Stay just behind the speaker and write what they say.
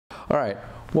All right,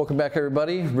 welcome back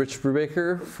everybody. Rich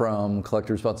Brubaker from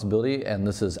Collective Responsibility, and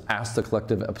this is Ask the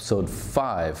Collective episode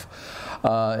 5.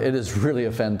 It is really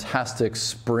a fantastic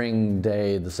spring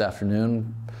day this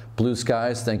afternoon. Blue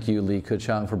skies, thank you Lee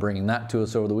Kuchang for bringing that to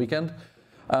us over the weekend.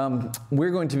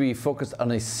 We're going to be focused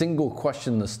on a single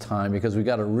question this time because we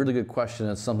got a really good question.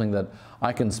 It's something that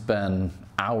I can spend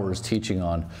hours teaching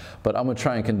on, but I'm going to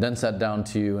try and condense that down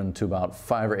to you into about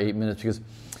 5 or 8 minutes because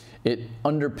it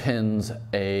underpins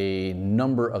a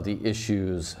number of the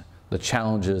issues, the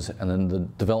challenges, and then the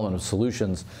development of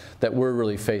solutions that we're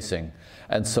really facing.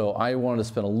 And so I wanted to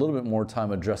spend a little bit more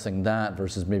time addressing that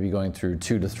versus maybe going through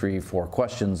 2 to 3, 4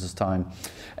 questions this time.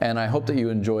 And I hope that you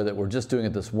enjoy that we're just doing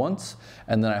it this once,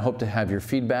 and then I hope to have your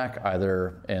feedback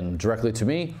either directly to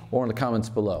me or in the comments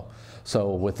below.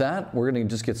 So with that, we're going to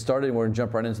just get started and we're going to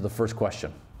jump right into the first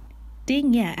question.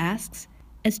 Ding Yeah asks,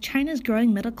 as China's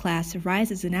growing middle class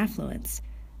rises in affluence,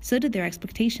 so do their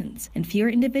expectations, and fewer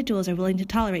individuals are willing to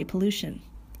tolerate pollution.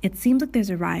 It seems like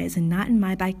there's a rise in not in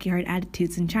my backyard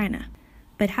attitudes in China.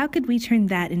 But how could we turn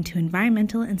that into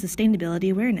environmental and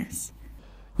sustainability awareness?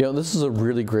 You know, this is a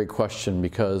really great question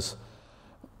because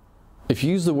if you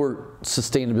use the word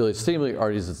sustainability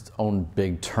already is its own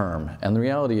big term. And the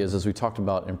reality is, as we talked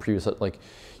about in previous,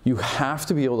 you have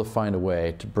to be able to find a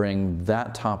way to bring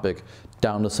that topic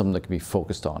down to something that can be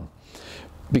focused on.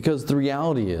 Because the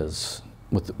reality is,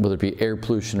 whether it be air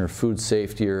pollution or food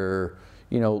safety or,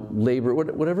 labor,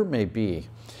 whatever it may be,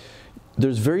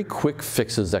 there's very quick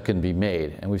fixes that can be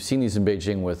made. And we've seen these in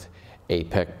Beijing with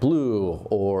APEC blue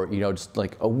or, just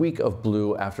like a week of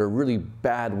blue after a really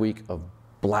bad week of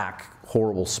black,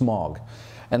 horrible smog.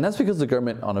 And that's because the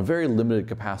government, on a very limited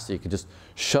capacity, could just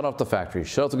shut off the factories,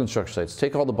 shut off the construction sites,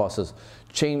 take all the buses,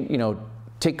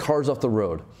 take cars off the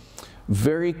road.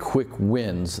 Very quick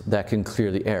wins that can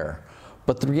clear the air.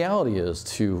 But the reality is,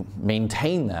 to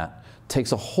maintain that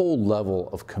takes a whole level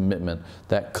of commitment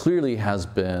that clearly has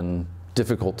been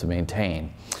difficult to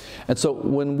maintain. And so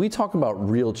when we talk about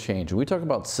real change, we talk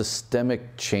about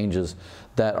systemic changes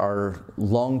that are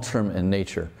long-term in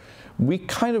nature, we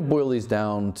kind of boil these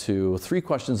down to 3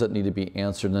 questions that need to be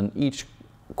answered, and then each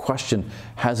question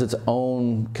has its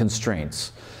own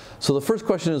constraints. So the first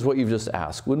question is what you've just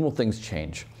asked: when will things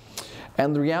change?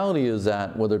 And the reality is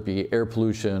that whether it be air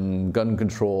pollution, gun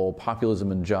control,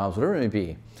 populism and jobs, whatever it may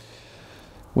be,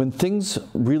 when things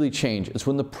really change, it's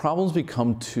when the problems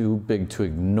become too big to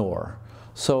ignore.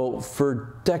 So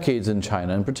for decades in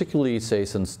China, and particularly say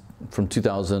from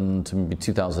 2000 to maybe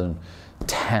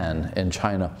 2010 in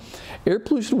China, air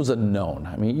pollution was a known.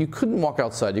 I mean, you couldn't walk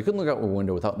outside, you couldn't look out your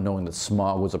window without knowing that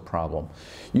smog was a problem.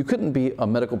 You couldn't be a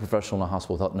medical professional in a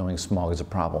hospital without knowing smog is a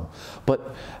problem.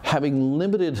 But having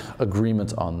limited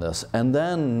agreements on this, and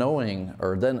then knowing,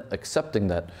 or then accepting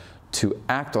that to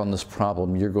act on this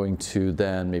problem, you're going to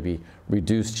then maybe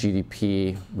reduce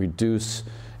GDP, reduce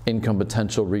income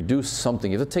potential, reduce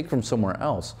something. You have to take from somewhere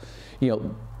else.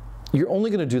 You're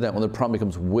only going to do that when the problem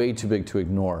becomes way too big to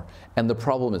ignore, and the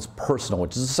problem is personal,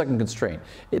 which is the second constraint.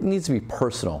 It needs to be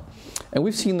personal. And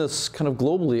we've seen this kind of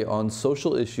globally on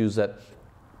social issues that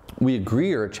we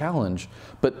agree are a challenge,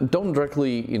 but don't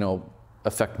directly,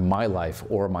 affect my life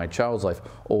or my child's life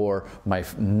or my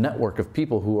network of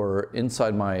people who are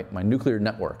inside my nuclear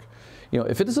network.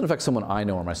 If it doesn't affect someone I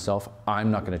know or myself,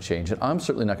 I'm not going to change it. I'm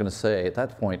certainly not going to say at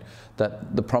that point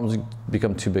that the problems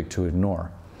become too big to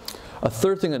ignore. A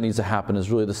third thing that needs to happen is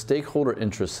really the stakeholder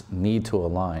interests need to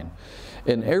align.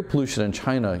 In air pollution in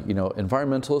China,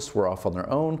 environmentalists were off on their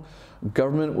own.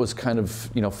 Government was kind of,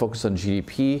 focused on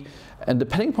GDP. And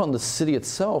depending upon the city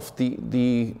itself,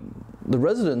 the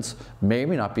residents may or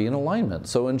may not be in alignment.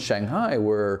 So in Shanghai,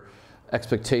 where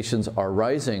expectations are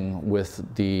rising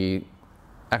with the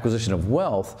acquisition of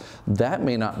wealth, that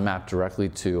may not map directly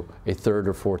to a 3rd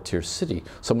or 4th tier city.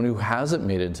 Someone who hasn't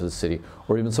made it into the city,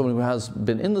 or even someone who has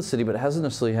been in the city but hasn't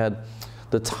necessarily had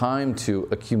the time to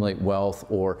accumulate wealth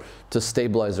or to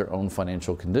stabilize their own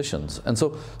financial conditions. And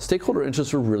so stakeholder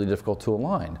interests are really difficult to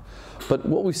align. But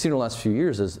what we've seen in the last few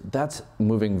years is that's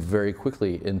moving very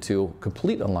quickly into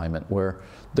complete alignment, where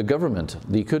the government,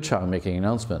 Li Keqiang making an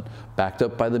announcement, backed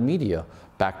up by the media,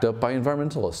 backed up by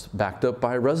environmentalists, backed up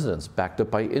by residents, backed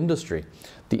up by industry.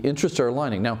 The interests are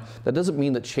aligning. Now, that doesn't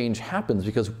mean that change happens,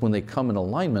 because when they come in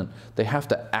alignment, they have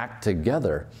to act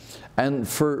together. And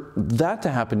for that to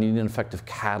happen, you need an effective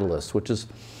catalyst, which is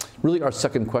really our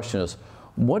second question is,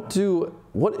 what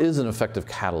is an effective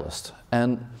catalyst?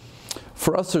 And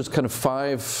for us, there's kind of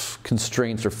 5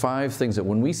 constraints or 5 things that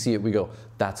when we see it, we go,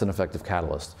 that's an effective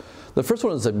catalyst. The first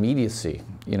one is immediacy.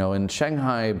 In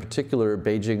Shanghai in particular,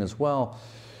 Beijing as well,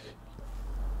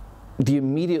 the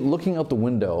immediate looking out the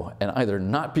window and either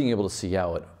not being able to see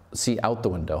out the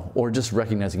window, or just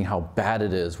recognizing how bad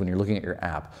it is when you're looking at your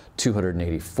app,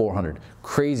 280, 400,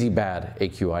 crazy bad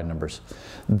AQI numbers.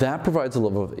 That provides a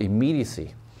level of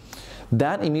immediacy.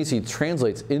 That immediacy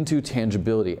translates into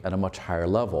tangibility at a much higher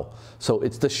level. So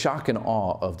it's the shock and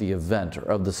awe of the event or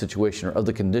of the situation or of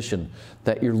the condition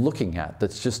that you're looking at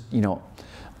that's just,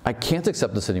 I can't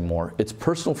accept this anymore. It's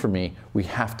personal for me. We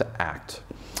have to act.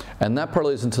 And that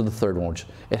parlays into the third one, which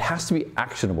it has to be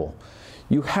actionable.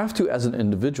 You have to, as an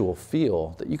individual,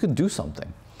 feel that you can do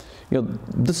something.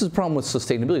 This is the problem with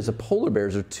sustainability, is the polar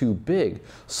bears are too big.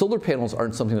 Solar panels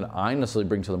aren't something that I necessarily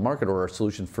bring to the market or a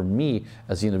solution for me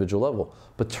as the individual level,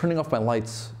 but turning off my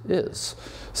lights is.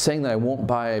 Saying that I won't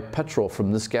buy petrol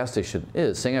from this gas station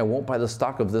is. Saying I won't buy the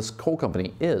stock of this coal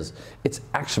company is. It's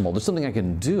actionable. There's something I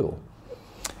can do.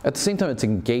 At the same time, it's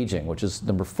engaging, which is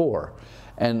number 4.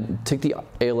 And take the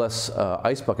ALS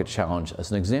Ice Bucket Challenge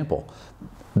as an example.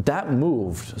 That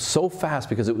moved so fast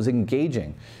because it was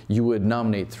engaging. You would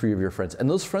nominate 3 of your friends, and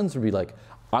those friends would be like,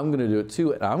 I'm going to do it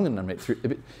too, and I'm going to nominate 3.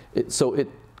 So it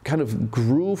kind of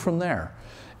grew from there.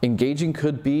 Engaging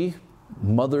could be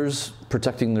mothers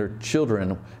protecting their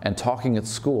children and talking at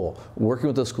school, working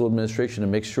with the school administration to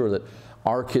make sure that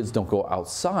our kids don't go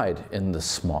outside in the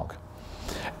smog.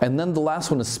 And then the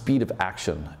last one is speed of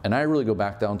action. And I really go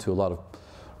back down to a lot of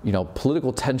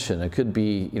political tension. It could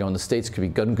be, in the States, it could be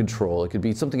gun control. It could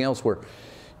be something else where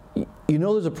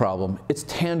there's a problem. It's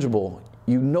tangible.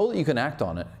 You know that you can act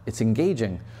on it. It's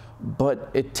engaging,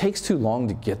 but it takes too long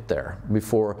to get there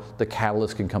before the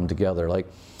catalyst can come together. Like,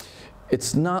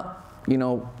 it's not, you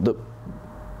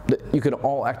can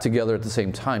all act together at the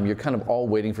same time. You're kind of all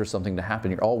waiting for something to happen.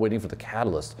 You're all waiting for the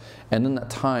catalyst. And in that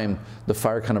time, the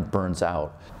fire kind of burns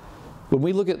out. When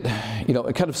we look at,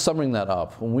 kind of summing that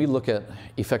up, when we look at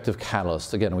effective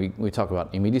catalysts, again, we talk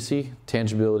about immediacy,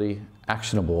 tangibility,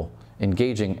 actionable,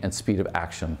 engaging, and speed of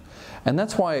action. And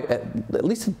that's why, at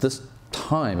least at this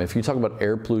time, if you talk about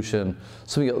air pollution,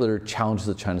 some of the other challenges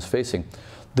that China's facing,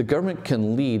 the government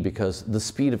can lead because the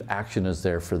speed of action is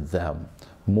there for them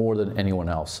more than anyone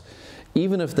else.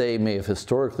 Even if they may have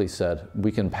historically said,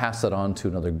 we can pass that on to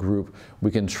another group, we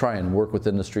can try and work with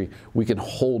industry, we can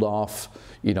hold off,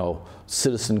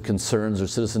 citizen concerns or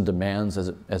citizen demands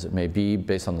as it may be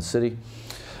based on the city.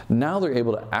 Now they're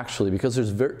able to actually, because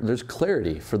there's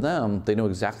clarity for them, they know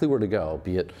exactly where to go,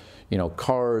 be it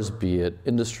cars, be it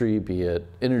industry, be it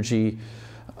energy,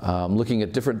 looking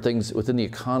at different things within the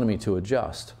economy to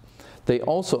adjust. They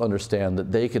also understand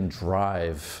that they can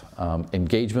drive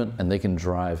engagement and they can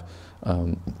drive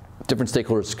different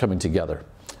stakeholders coming together.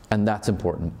 And that's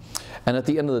important. And at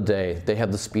the end of the day, they have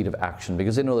the speed of action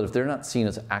because they know that if they're not seen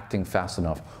as acting fast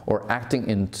enough or acting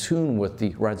in tune with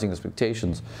the rising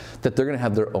expectations, that they're going to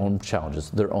have their own challenges,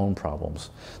 their own problems.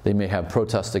 They may have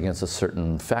protests against a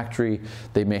certain factory.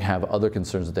 They may have other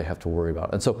concerns that they have to worry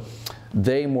about. And so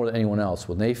they, more than anyone else,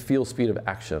 when they feel speed of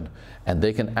action and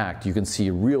they can act, you can see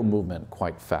real movement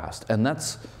quite fast. And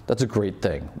that's a great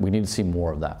thing. We need to see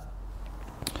more of that.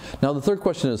 Now, the third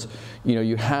question is,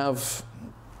 you have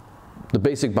the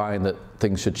basic buy-in that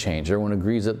things should change. Everyone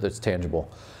agrees that it's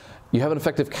tangible. You have an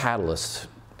effective catalyst,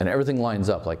 and everything lines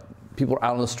up. Like, people are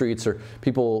out on the streets, or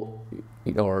people,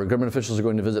 or government officials are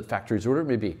going to visit factories, or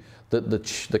whatever it may be.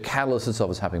 The catalyst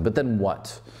itself is happening. But then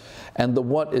what? And the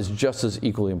what is just as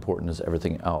equally important as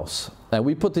everything else. Now,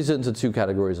 we put these into 2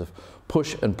 categories of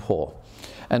push and pull.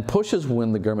 And push is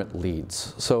when the government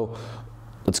leads. So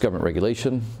it's government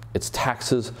regulation, it's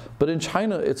taxes, but in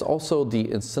China, it's also the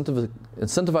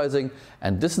incentivizing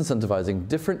and disincentivizing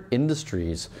different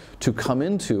industries to come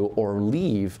into or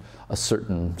leave a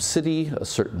certain city, a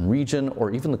certain region, or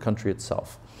even the country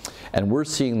itself. And we're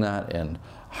seeing that in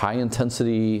high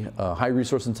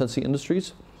resource intensity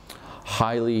industries,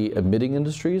 highly emitting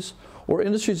industries, or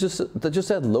industries that just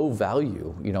add low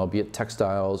value, be it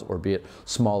textiles or be it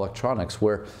small electronics,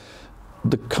 where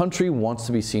the country wants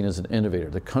to be seen as an innovator.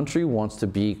 The country wants to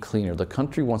be cleaner. The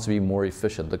country wants to be more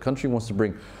efficient. The country wants to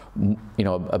bring,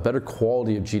 a better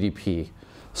quality of GDP.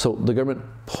 So the government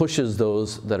pushes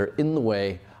those that are in the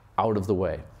way out of the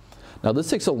way. Now, this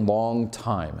takes a long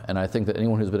time, and I think that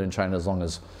anyone who's been in China as long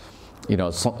as,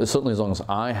 certainly as long as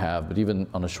I have, but even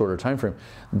on a shorter time frame,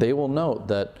 they will note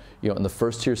that, in the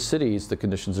first tier cities, the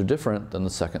conditions are different than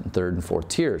the second, and third, and fourth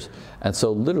tiers. And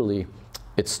so literally,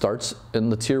 it starts in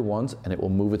the tier 1s and it will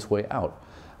move its way out,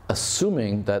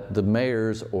 assuming that the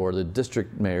mayors or the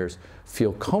district mayors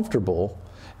feel comfortable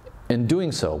in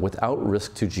doing so without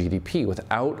risk to GDP,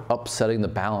 without upsetting the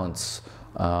balance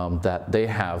that they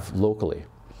have locally.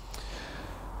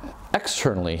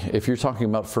 Externally, if you're talking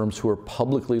about firms who are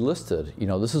publicly listed,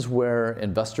 this is where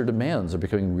investor demands are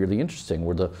becoming really interesting,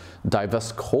 where the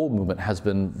divest coal movement has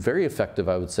been very effective,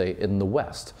 I would say, in the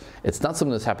West. It's not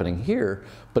something that's happening here,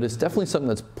 but it's definitely something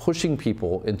that's pushing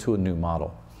people into a new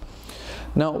model.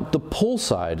 Now, the pull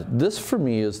side, this for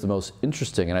me is the most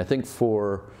interesting, and I think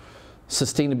for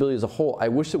sustainability as a whole, I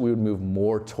wish that we would move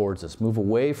more towards this, move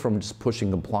away from just pushing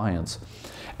compliance,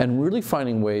 and really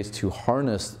finding ways to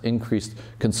harness increased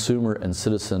consumer and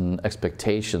citizen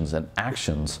expectations and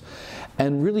actions,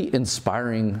 and really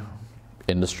inspiring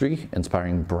industry,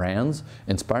 inspiring brands,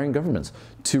 inspiring governments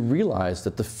to realize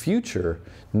that the future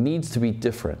needs to be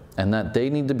different, and that they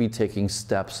need to be taking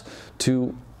steps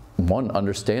to, one,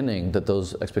 understanding that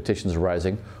those expectations are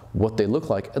rising, what they look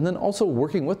like, and then also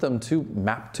working with them to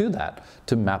map to that,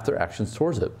 to map their actions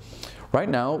towards it. Right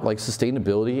now, like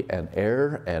sustainability and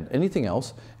air and anything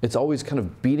else, it's always kind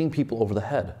of beating people over the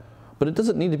head. But it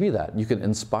doesn't need to be that. You can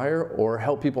inspire or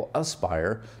help people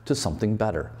aspire to something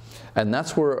better. And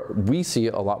that's where we see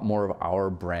a lot more of our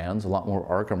brands, a lot more of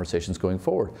our conversations going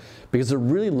forward, because they're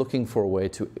really looking for a way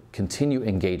to continue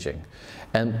engaging.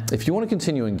 And if you want to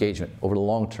continue engagement over the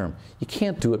long term, you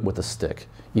can't do it with a stick.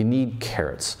 You need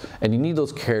carrots. And you need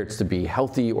those carrots to be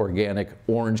healthy, organic,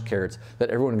 orange carrots that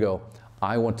everyone go,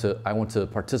 I want to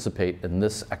participate in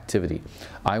this activity.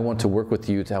 I want to work with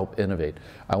you to help innovate.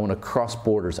 I want to cross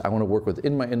borders. I want to work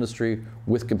within my industry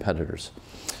with competitors.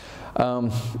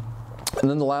 And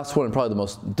then the last one, and probably the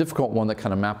most difficult one that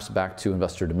kind of maps back to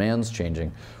investor demands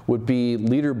changing, would be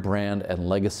leader brand and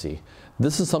legacy.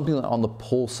 This is something that on the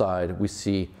pull side we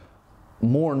see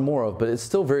more and more of, but it's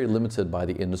still very limited by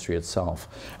the industry itself.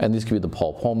 And these could be the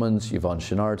Paul Pullmans, Yvon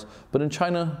Chouinards, but in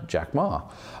China, Jack Ma.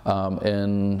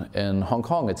 In Hong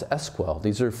Kong, it's Esquel.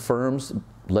 These are firms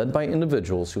led by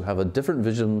individuals who have a different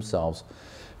vision of themselves,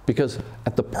 because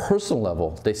at the personal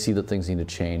level, they see that things need to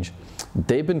change.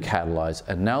 They've been catalyzed,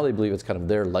 and now they believe it's kind of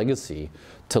their legacy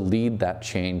to lead that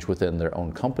change within their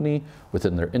own company,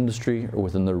 within their industry, or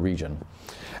within their region.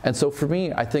 And so for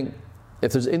me, I think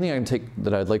if there's anything I can take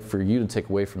that I'd like for you to take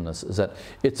away from this, is that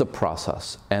it's a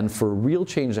process. And for real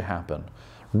change to happen,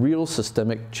 real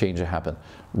systemic change to happen,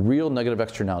 real negative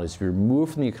externalities to be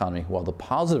removed from the economy while the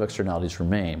positive externalities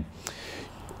remain,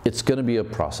 it's going to be a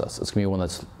process. It's going to be one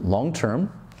that's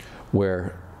long-term,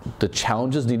 where the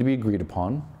challenges need to be agreed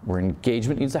upon, where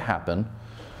engagement needs to happen,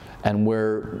 and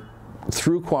where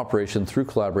through cooperation, through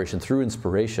collaboration, through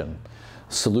inspiration,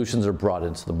 solutions are brought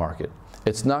into the market.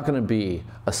 It's not going to be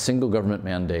a single government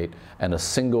mandate and a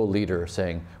single leader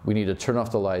saying we need to turn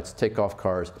off the lights, take off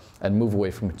cars, and move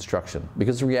away from construction.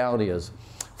 Because the reality is,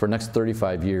 for the next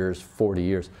 35 years, 40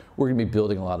 years, we're going to be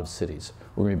building a lot of cities.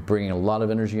 We're going to be bringing a lot of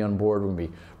energy on board. We're going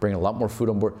to be bringing a lot more food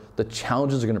on board. The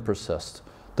challenges are going to persist.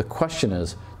 The question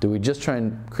is, do we just try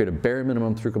and create a bare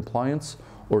minimum through compliance,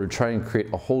 or to try and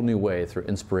create a whole new way through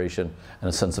inspiration and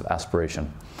a sense of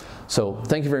aspiration? So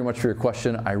thank you very much for your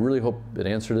question. I really hope it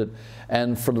answered it.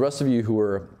 And for the rest of you who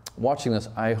are watching this,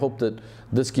 I hope that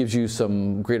this gives you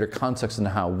some greater context into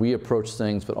how we approach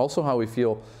things, but also how we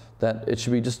feel that it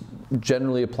should be just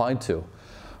generally applied to.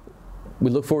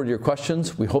 We look forward to your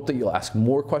questions. We hope that you'll ask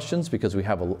more questions, because we're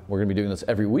going to be doing this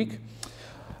every week.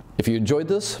 If you enjoyed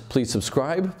this, please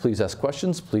subscribe, please ask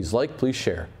questions, please like, please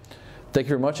share. Thank you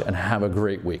very much, and have a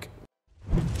great week.